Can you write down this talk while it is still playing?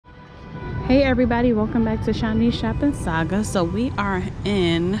Hey everybody, welcome back to Shanice Shopping Saga. So we are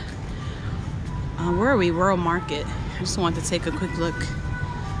in where are we? World Market. I just wanted to take a quick look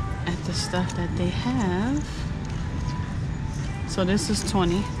at the stuff that they have. So this is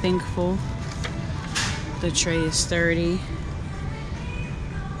 20, thankful. The tray is 30.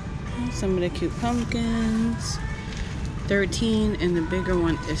 Some of the cute pumpkins, 13, and the bigger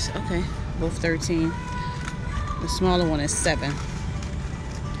one is okay, both 13. The smaller one is 7.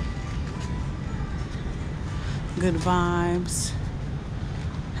 Good vibes,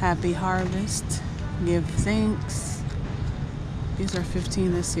 happy harvest, give thanks. These are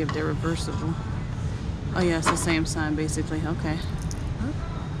 15. Let's see if they're reversible. Oh yeah, it's the same sign basically. Okay.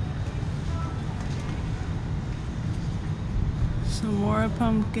 Some more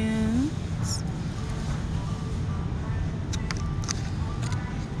pumpkins.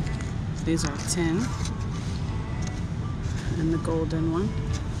 These are 10. And the golden one.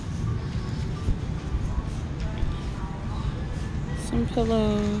 Some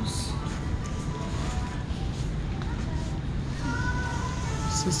pillows.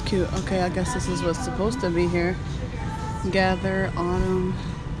 This is cute. Okay, I guess this is what's supposed to be here. Gather, autumn.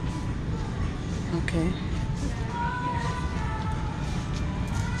 Okay.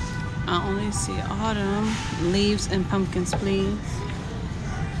 I only see autumn. Leaves and pumpkins, please.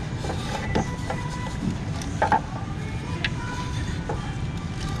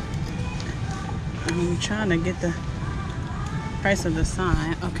 I'm trying to get the price of the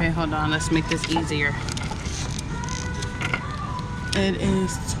sign. Okay, hold on. Let's make this easier. It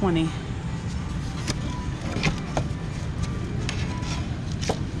is 20.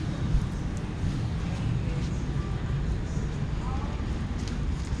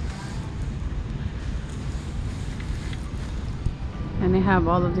 And they have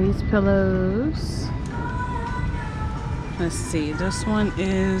all of these pillows. Let's see. This one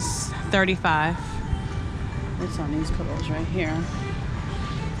is 35. It's on these pillows right here.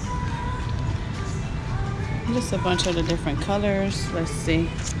 Just a bunch of the different colors. Let's see.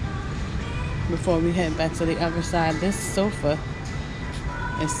 Before we head back to the other side, this sofa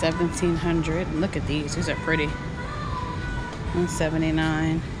is $1,700. Look at these. These are pretty.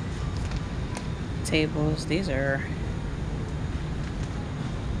 $179. Tables. These are.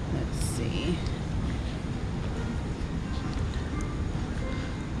 Let's see.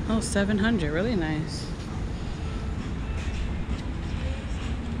 Oh, $700. Really nice.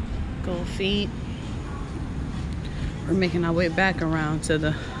 Gold feet. We're making our way back around to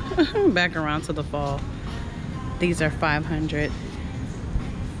the fall. These are $500.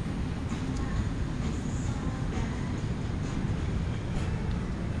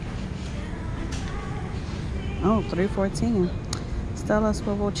 Oh, $314. Stella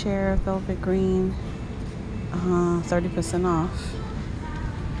swivel chair, velvet green, 30% off.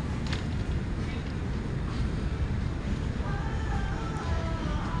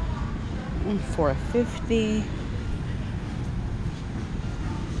 $450.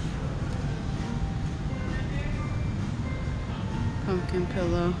 Pumpkin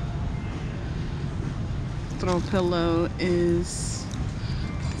pillow. Throw pillow is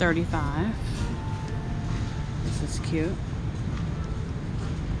 $35. This is cute.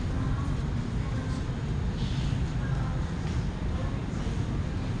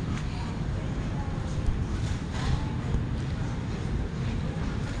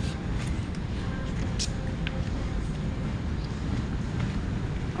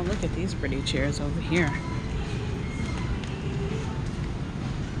 Oh, look at these pretty chairs over here.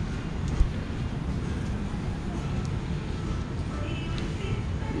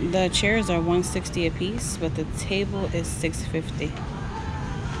 The chairs are $160 a piece, but the table is $650.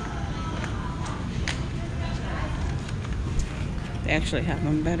 They actually have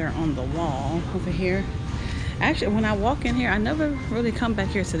them better on the wall over here. Actually, when I walk in here, I never really come back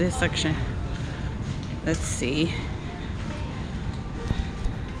here to this section. Let's see.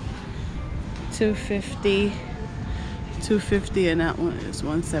 $250, and that one is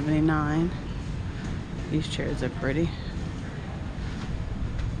 $179. These chairs are pretty.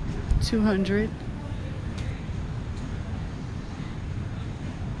 $200.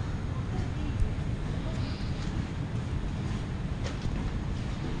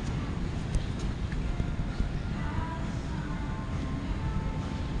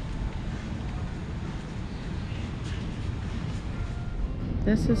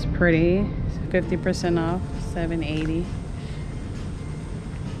 This is pretty. 50% off, $780.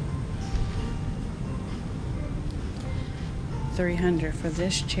 $300 for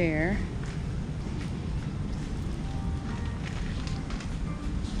this chair.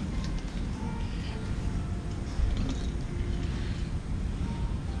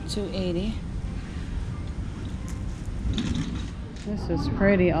 $280. This is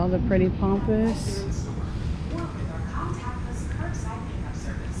pretty. All the pretty pampas.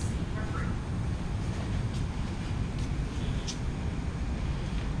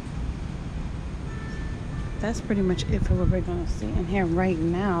 That's pretty much it for what we're gonna see in here right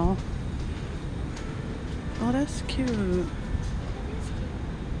now. Oh, that's cute.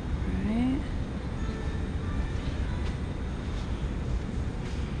 Right?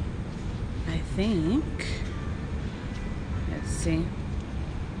 I think. Let's see.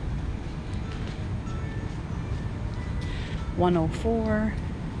 104.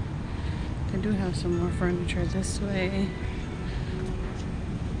 They do have some more furniture this way.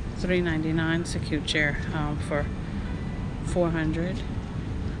 $3.99. It's a cute chair for $400.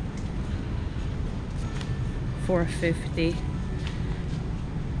 $450.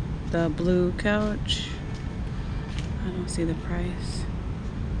 The blue couch. I don't see the price.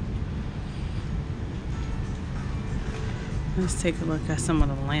 Let's take a look at some of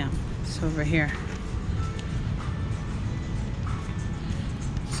the lamps over here.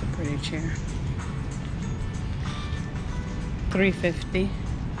 It's a pretty chair. $350.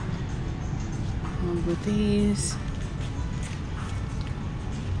 With these.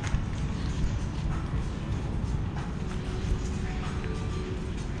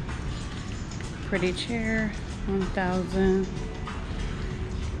 Pretty chair, 1,000.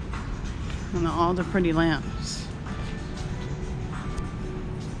 And all the pretty lamps.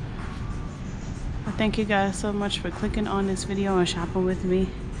 I thank you guys so much for clicking on this video and shopping with me.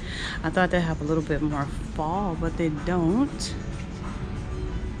 I thought they'd have a little bit more fall, but they don't.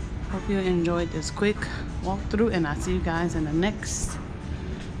 Hope you enjoyed this quick walkthrough, and I'll see you guys in the next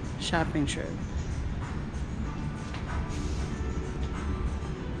shopping trip.